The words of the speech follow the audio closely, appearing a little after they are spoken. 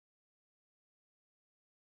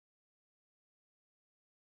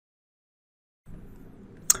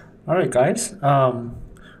Alright guys,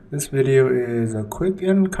 this video is a quick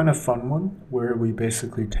and kind of fun one where we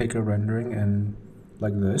basically take a rendering and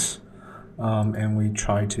like this and we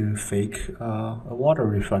try to fake a water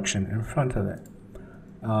reflection in front of it.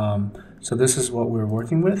 So this is what we're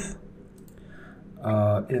working with.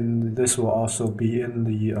 This will also be in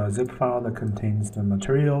the zip file that contains the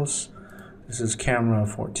materials. This is camera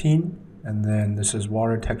 14 and then this is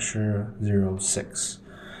water texture 06.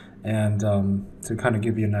 And to kind of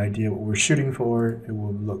give you an idea what we're shooting for, it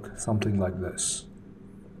will look something like this.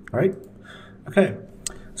 All right? Okay,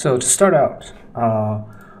 so to start out,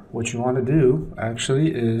 what you want to do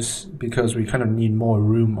actually is, because we kind of need more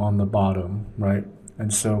room on the bottom, right?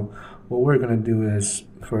 And so what we're going to do is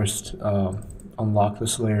first unlock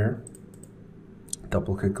this layer,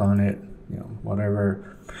 double click on it,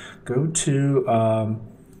 whatever. Go to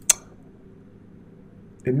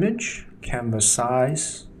image, canvas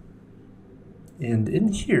size, and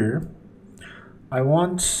in here, I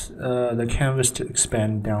want the canvas to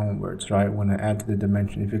expand downwards, right? When I add to the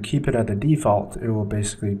dimension. If you keep it at the default, it will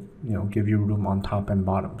basically, give you room on top and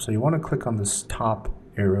bottom. So you want to click on this top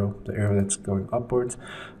arrow, the arrow that's going upwards.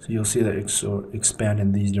 So you'll see that it expand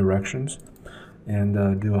in these directions,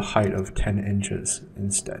 and do a height of 10 inches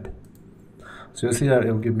instead. So you'll see that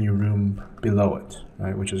it'll give me room below it,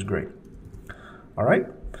 right? Which is great. All right.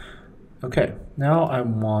 Okay, now I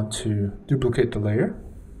want to duplicate the layer.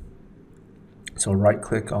 So right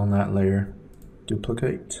click on that layer,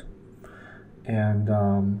 duplicate, and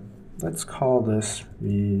let's call this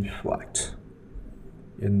reflect.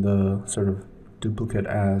 In the sort of duplicate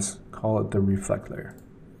as, call it the reflect layer.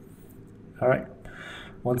 All right,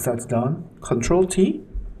 once that's done, Ctrl-T,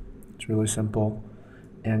 it's really simple,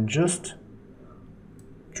 and just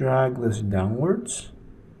drag this downwards.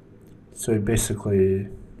 So it basically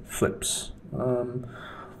flips.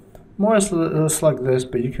 More or less like this,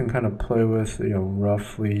 but you can kind of play with,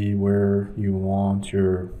 roughly where you want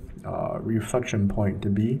your reflection point to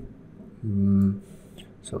be.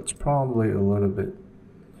 So it's probably a little bit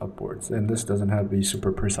upwards, and this doesn't have to be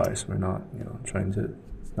super precise. We're not, trying to.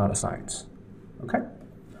 It's not a science. Okay.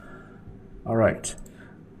 All right.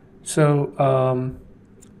 So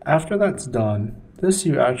after that's done, this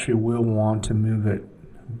you actually will want to move it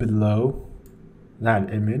below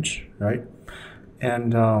that image, right?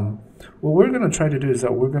 And what we're going to try to do is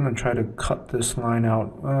that we're going to try to cut this line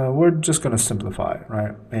out. We're just going to simplify it,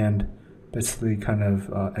 right? And basically kind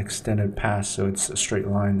of extend it past so it's a straight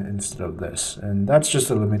line instead of this. And that's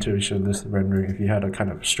just a limitation of this rendering. If you had a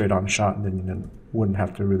kind of straight on shot, then you wouldn't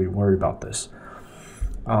have to really worry about this.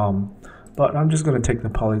 But I'm just going to take the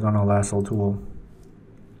polygonal lasso tool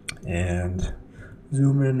and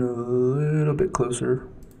zoom in a little bit closer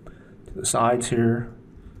to the sides here,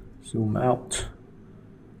 zoom out,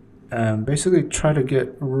 and basically try to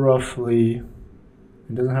get roughly,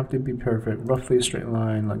 it doesn't have to be perfect, roughly a straight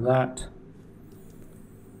line like that.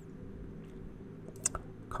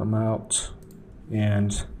 Come out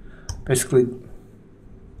and basically,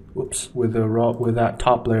 whoops, with that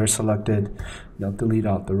top layer selected, delete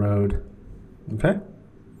out the road. Okay,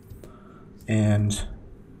 and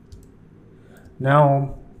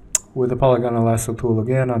now with the polygonal lasso tool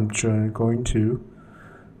again, I'm going to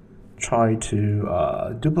try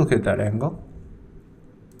to duplicate that angle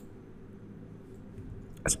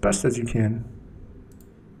as best as you can.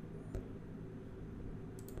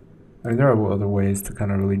 I mean, there are other ways to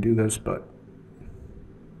kind of really do this, but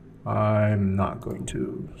I'm not going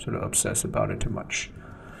to sort of obsess about it too much.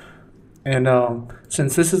 And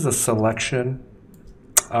since this is a selection,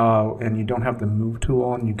 and you don't have the move tool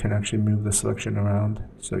on, you can actually move the selection around.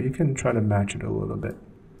 So you can try to match it a little bit.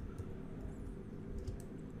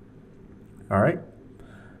 All right.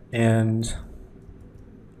 And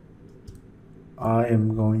I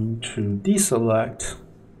am going to deselect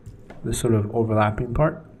this sort of overlapping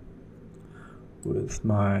part with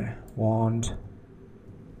my wand.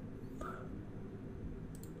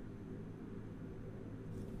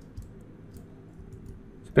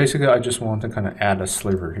 Basically, I just want to kind of add a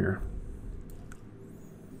sliver here.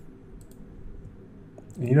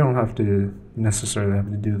 You don't have to necessarily have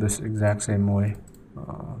to do this exact same way.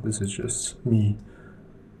 This is just me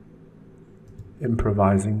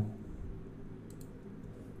improvising.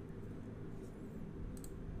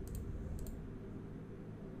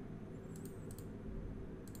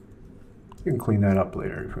 You can clean that up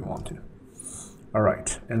later if we want to. All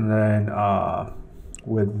right, and then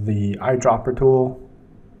with the eyedropper tool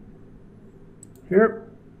here,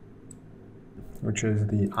 which is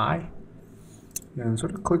the eye, and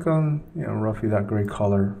sort of click on, roughly that gray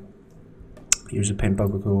color. Use a paint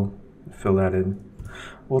bucket tool, fill that in.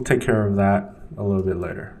 We'll take care of that a little bit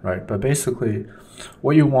later, right? But basically,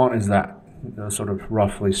 what you want is that sort of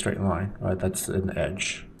roughly straight line, right? That's an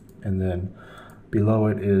edge. And then below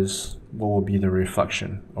it is what will be the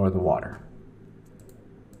reflection or the water.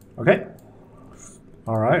 Okay?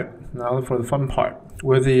 All right, now for the fun part.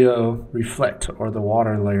 With the reflect or the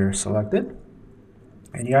water layer selected,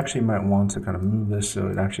 and you actually might want to kind of move this so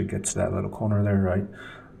it actually gets that little corner there, right?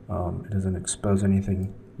 It doesn't expose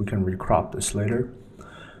anything. We can recrop this later.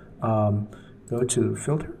 Go to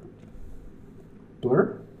filter,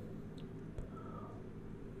 blur,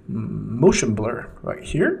 motion blur right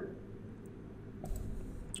here.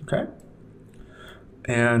 Okay,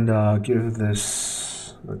 and give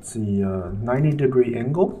this, let's see, 90-degree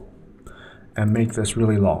angle, and make this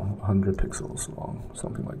really long, 100 pixels long,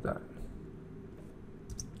 something like that.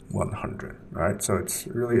 100, right? So it's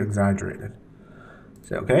really exaggerated.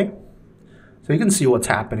 Say okay. So you can see what's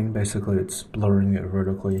happening. Basically, it's blurring it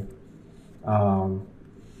vertically. And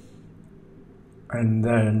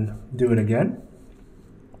then do it again.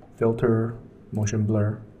 Filter, motion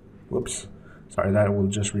blur. Whoops. Sorry, that will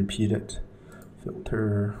just repeat it.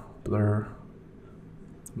 Filter, blur,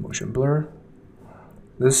 motion blur.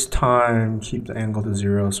 This time, keep the angle to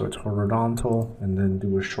 0 so it's horizontal, and then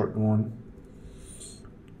do a short one,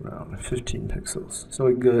 around 15 pixels. So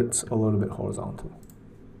it gets a little bit horizontal.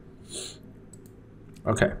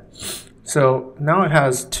 Okay, so now it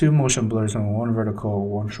has two motion blurs on one vertical,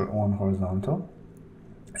 one short, one horizontal.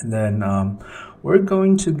 And then we're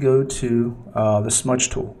going to go to the smudge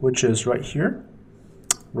tool, which is right here,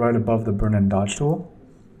 right above the burn and dodge tool.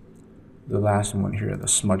 The last one here, the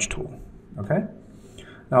smudge tool. Okay.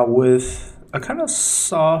 Now with a kind of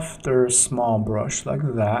softer small brush like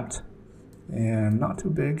that, and not too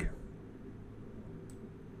big,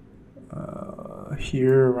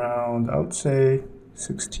 here around, I would say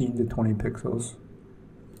 16 to 20 pixels,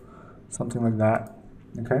 something like that.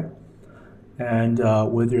 Okay. And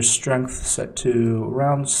with your strength set to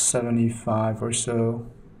around 75 or so,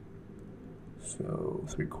 so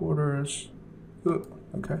 3/4,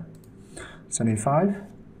 okay, 75.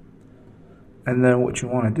 And then what you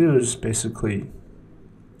want to do is basically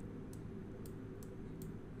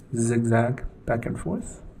zigzag back and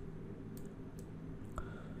forth.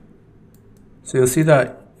 So you'll see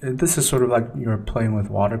that this is sort of like you're playing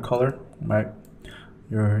with watercolor, right?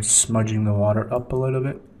 You're smudging the water up a little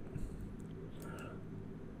bit.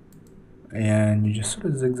 And you just sort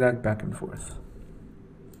of zigzag back and forth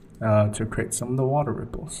to create some of the water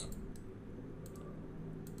ripples.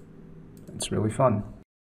 It's really fun.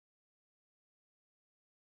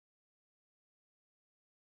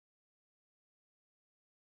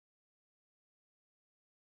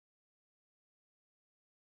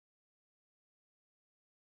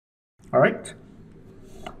 All right.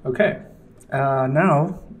 Okay.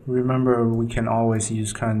 Now remember, we can always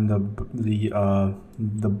use kind of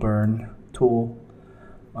the burn tool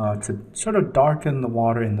to sort of darken the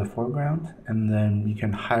water in the foreground, and then you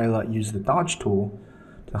can use the dodge tool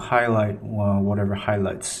to highlight whatever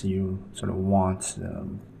highlights you sort of want,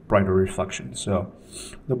 brighter reflection. So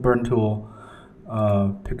the burn tool,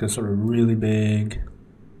 pick a sort of really big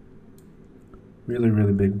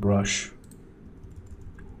brush.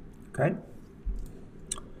 Okay.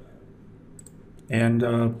 And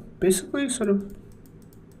basically sort of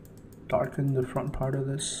darken the front part of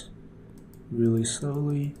this really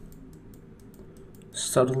slowly,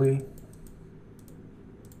 subtly.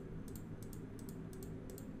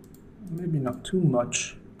 Maybe not too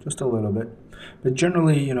much, just a little bit. But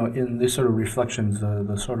generally, you know, in these sort of reflections,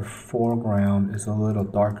 the sort of foreground is a little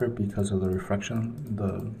darker because of the reflection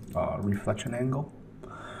angle.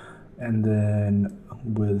 And then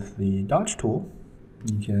with the dodge tool,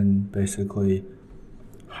 you can basically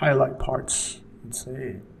highlight parts. Let's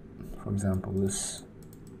say, for example, this.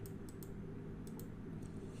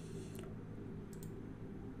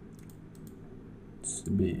 It's to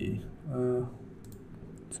be,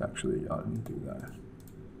 it's actually, I didn't do that.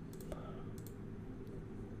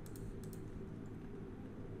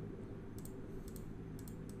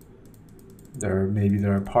 Maybe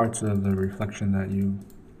there are parts of the reflection that you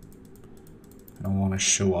want to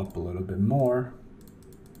show up a little bit more,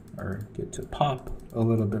 or get to pop a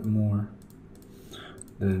little bit more,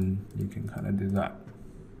 then you can kind of do that.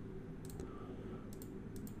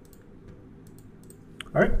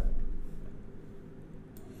 All right.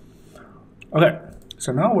 Okay,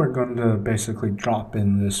 so now we're going to basically drop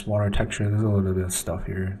in this water texture. There's a little bit of stuff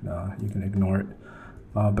here. You can ignore it.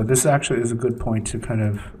 But this actually is a good point to kind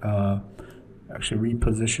of actually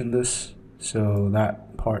reposition this so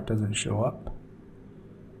that part doesn't show up.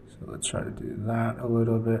 So let's try to do that a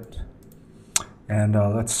little bit. And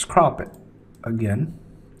let's crop it. again,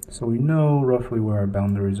 so we know roughly where our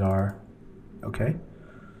boundaries are. Okay,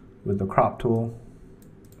 with the crop tool,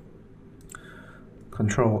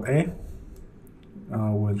 Ctrl-A,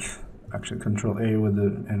 with actually Ctrl-A with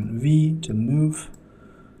the and V to move,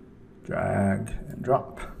 drag and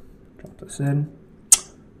drop this in.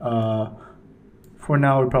 For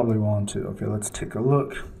now, we probably want to, okay, let's take a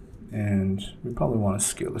look, and we probably want to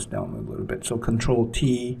scale this down a little bit. So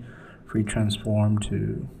Ctrl-T, free transform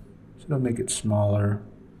to sort of make it smaller,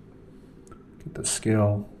 get the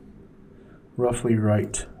scale roughly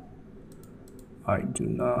right. I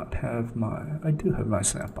do have my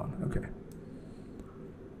snap on, okay.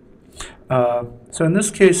 So in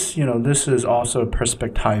this case, you know, this is also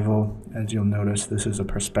perspectival. As you'll notice, this is a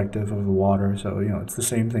perspective of the water. So, you know, it's the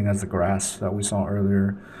same thing as the grass that we saw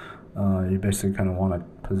earlier. You basically kind of want to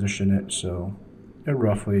position it so it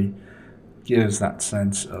roughly gives that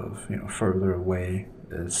sense of, you know, further away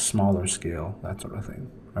is smaller scale, that sort of thing,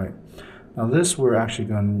 right? Now this we're actually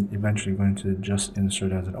eventually going to just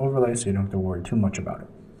insert as an overlay, so you don't have to worry too much about it.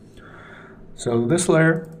 So this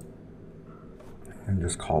layer, and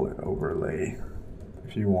just call it overlay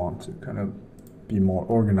if you want to kind of be more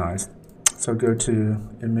organized. So go to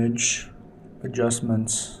image,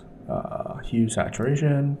 adjustments, hue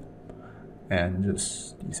saturation, and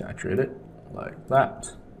just desaturate it like that.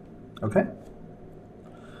 Okay.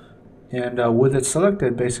 And with it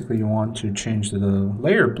selected, basically you want to change the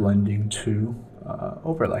layer blending to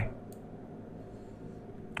overlay.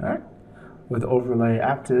 All right. With overlay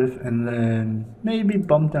active, and then maybe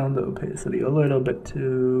bump down the opacity a little bit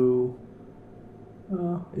to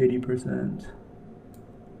 80%.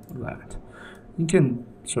 That. You can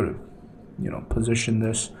sort of, you know, position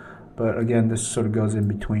this, but again, this sort of goes in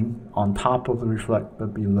between, on top of the reflect,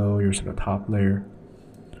 but below your sort of top layer.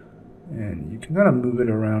 And you can kind of move it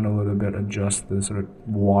around a little bit, adjust the sort of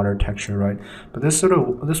water texture, right? But this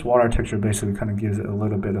water texture basically kind of gives it a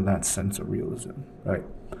little bit of that sense of realism, right?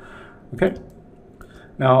 Okay.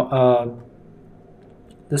 Now,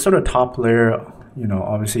 this sort of top layer, you know,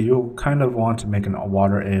 obviously you'll kind of want to make a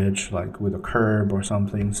water edge, like with a curb or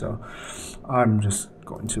something. So I'm just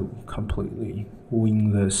going to completely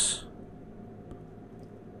wing this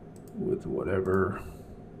with whatever.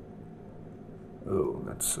 Oh,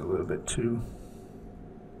 that's a little bit too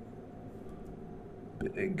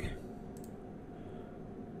big.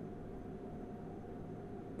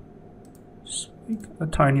 Just make a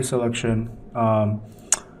tiny selection.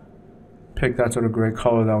 Pick that sort of gray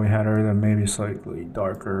color that we had earlier, maybe slightly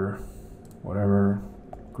darker, whatever,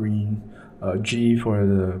 green. G for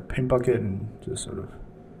the paint bucket, and just sort of,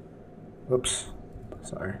 oops,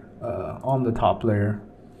 sorry, on the top layer,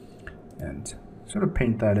 and sort of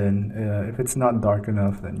paint that in. If it's not dark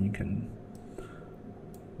enough, then you can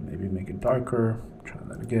maybe make it darker. Try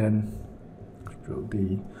that again.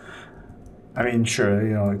 Ctrl-D. I mean, sure,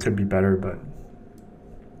 you know, it could be better, but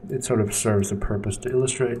it sort of serves the purpose to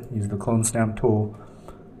illustrate. Use the clone stamp tool.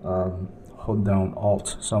 Hold down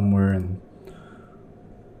Alt somewhere, and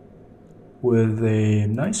with a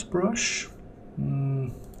nice brush,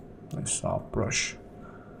 nice soft brush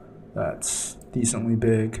that's decently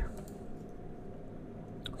big.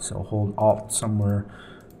 So hold Alt somewhere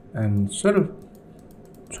and sort of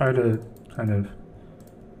try to kind of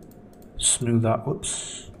smooth out,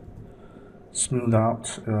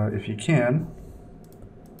 if you can.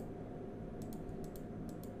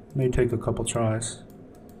 May take a couple tries.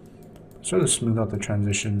 Sort of smooth out the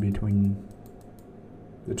transition between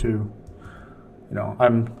the two. You know,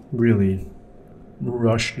 I'm really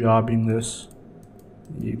rush jobbing this.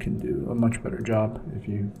 You can do a much better job if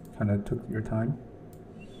you kind of took your time.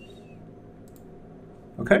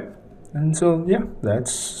 Okay, and so yeah,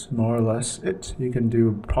 that's more or less it. You can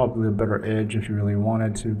do probably a better edge if you really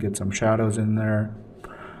wanted to, get some shadows in there.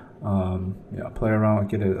 Yeah, play around,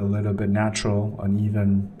 get it a little bit natural,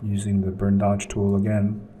 uneven, using the burn dodge tool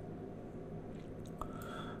again.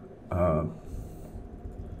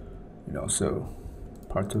 You know, so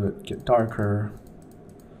parts of it get darker,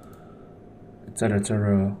 etc.,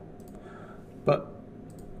 etc. But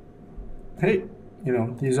hey, you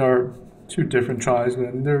know, these are two different tries,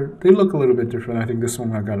 and they look a little bit different. I think this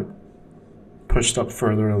one I got it pushed up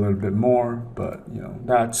further a little bit more, but you know,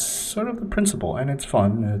 that's sort of the principle, and it's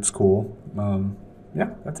fun, and it's cool. Yeah,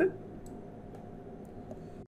 that's it.